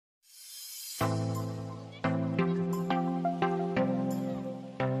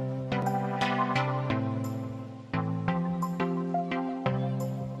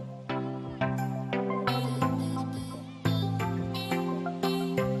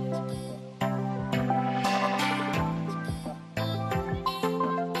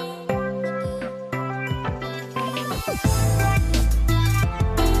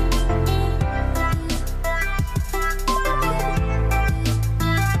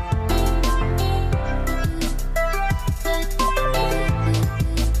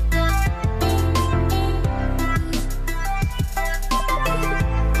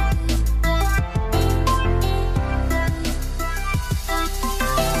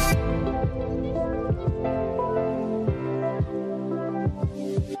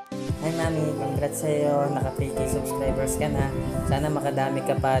Hi Mami, congrats sa'yo, naka 3K subscribers ka na. Sana makadami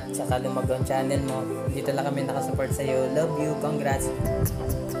ka pa at saka lumago ang channel mo. Dito lang kami nakasupport sa'yo. Love you, congrats.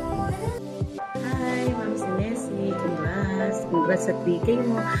 Hi, momshie necy, congrats. Congrats sa 3K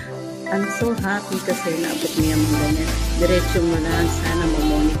mo. I'm so happy kasi naabot mo yung mga ganyan. Diretso mo lang, sana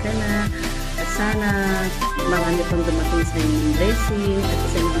mamoni ka na. At sana marami pang dumating sa yung blessing at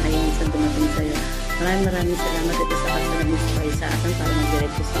isa mga ayaw sa dumating sa'yo. Maraming salamat at isa ka sa nag-inspire sa akin para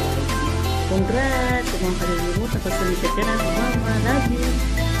mag-diretso sa akin. Congrats! Huwag mong kalilimutan. Pagsulikat ka na. Mama, love you!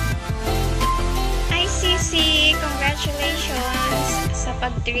 Hi Sisi! Congratulations sa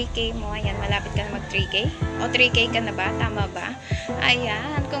pag 3K mo. Ayan, malapit ka na mag 3K. O 3K ka na ba? Tama ba?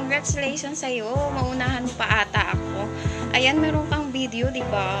 Ayan, congratulations sa'yo. Maunahan mo pa ata ako. Ayan, meron kang video,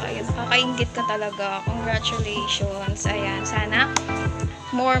 diba? Ayan, nakakaingit ka talaga. Congratulations. Ayan, sana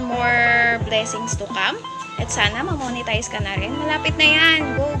more blessings to come. At sana ma-monetize ka na rin. Malapit na yan.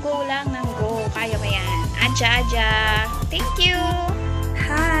 Go lang ng go. Kaya mo yan. Aja. Thank you!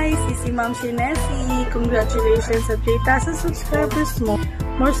 Hi, Sisi Momshie Necy. Congratulations sa 3,000 subscribers mo.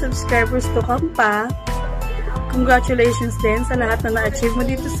 More subscribers to come pa. Congratulations din sa lahat na na-achieve mo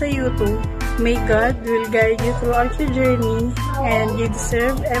dito sa YouTube. May God will guide you throughout your journey and you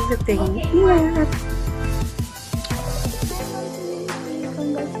deserve everything. Ingat!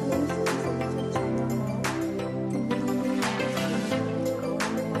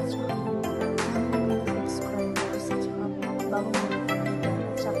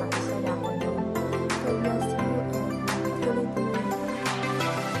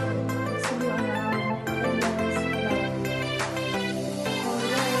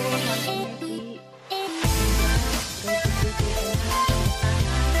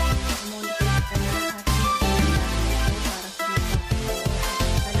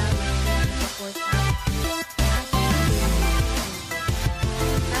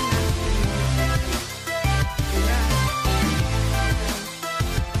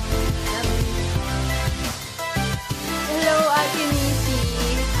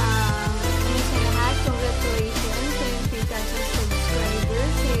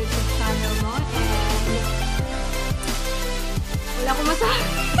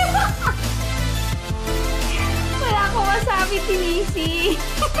 Wala akong masabi, necy.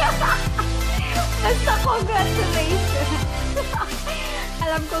 Basta congratulations.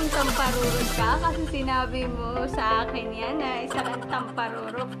 Alam kong tamparurot ka kasi sinabi mo sa akin yan na isa kang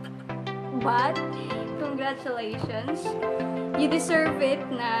tamparurot. But, congratulations. You deserve it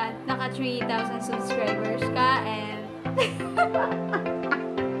na naka 3,000 subscribers ka and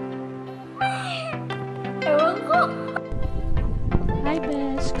ewan ko. Hi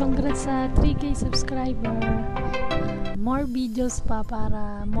Besh! Congrats sa 3K subscriber. More videos pa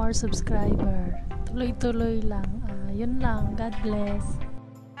para more subscriber. Tuloy-tuloy lang. Yun lang. God bless.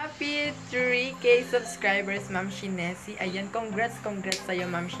 Happy 3K subscribers, momshie necy. Ayan, congrats sa'yo,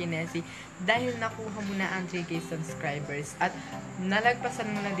 momshie necy. Dahil nakuha mo na ang 3K subscribers at nalagpasan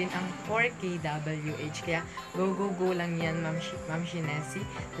mo na din ang 4K WH. Kaya go lang yan, momshie necy.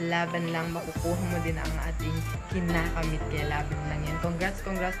 Laban lang, makukuha mo din ang ating kinakamit. Kaya laban lang yan. Congrats,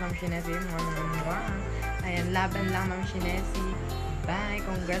 momshie necy. Ayan, laban lang, momshie necy. Bye,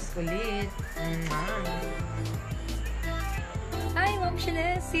 congrats ulit. Hi, momshie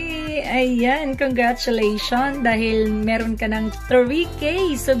necy! Ayan, congratulations dahil meron ka ng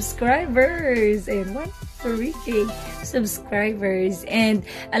 3K subscribers. And what? 3K subscribers. And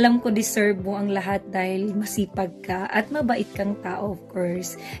alam ko deserve mo ang lahat dahil masipag ka at mabait kang tao, of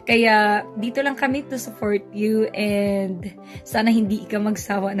course. Kaya dito lang kami to support you and sana hindi ka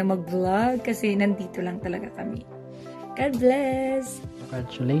magsawa na mag-vlog kasi nandito lang talaga kami. God bless!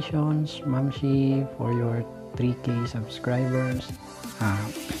 Congratulations, momshie, for your 3K subscribers.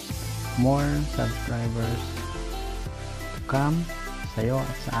 More subscribers to come sa'yo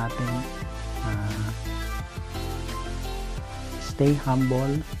at sa ating. Stay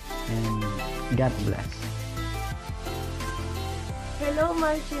humble and God bless. Hello,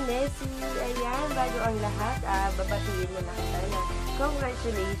 momshie Necy. Ayan, bago ang lahat, babatuin mo na kita na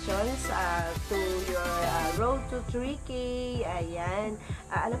congratulations to your road to 3K. Ayan,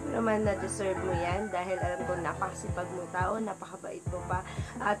 alam ko naman na deserve mo yan dahil alam ko napakasipag mo tao, napakabait mo pa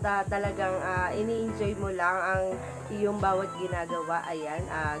at talagang ini-enjoy mo lang ang iyong bawat ginagawa. Ayan,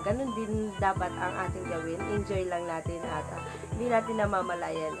 ganun din dapat ang ating gawin. Enjoy lang natin at hindi natin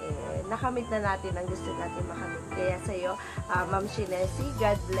namamalayan. Nakamit na natin ang gusto natin makamit. Kaya sa'yo, momshie Necy,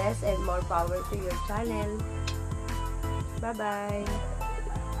 God bless and more power to your channel. Bye-bye!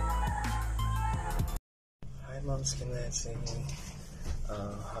 Hi momshie Necy,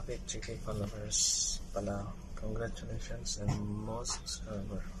 happy 3K followers pala. Congratulations and more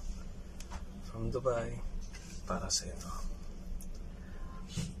subscriber from Dubai para sa ito.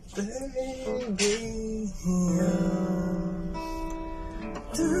 Baby,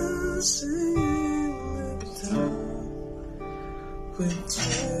 dancing in the dark with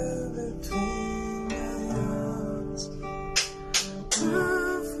you between my arms.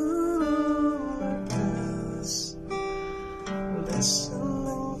 Barefoot on the grass,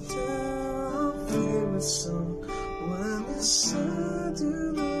 listening to our favorite song. When you said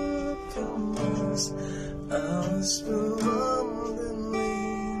you looked a mess, I whispered wonderingly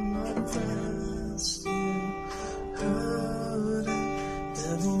my past. You heard it,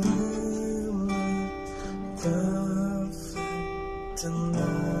 telling you look perfect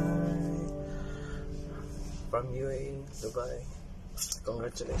tonight. From UAE, Dubai.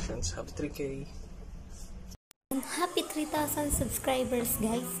 Congratulations, happy 3K. Happy 3,000 subscribers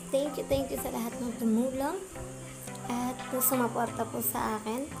guys. Thank you sa lahat ng tumulong at sumuporta po sa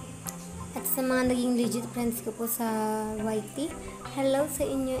akin at sa mga naging legit friends ko po sa YT. Hello sa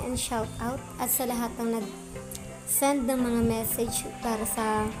inyo and shout out at sa lahat ng nag-send ng mga message para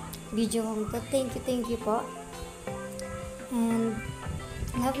sa video kong to. Thank you po and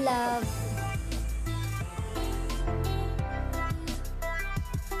love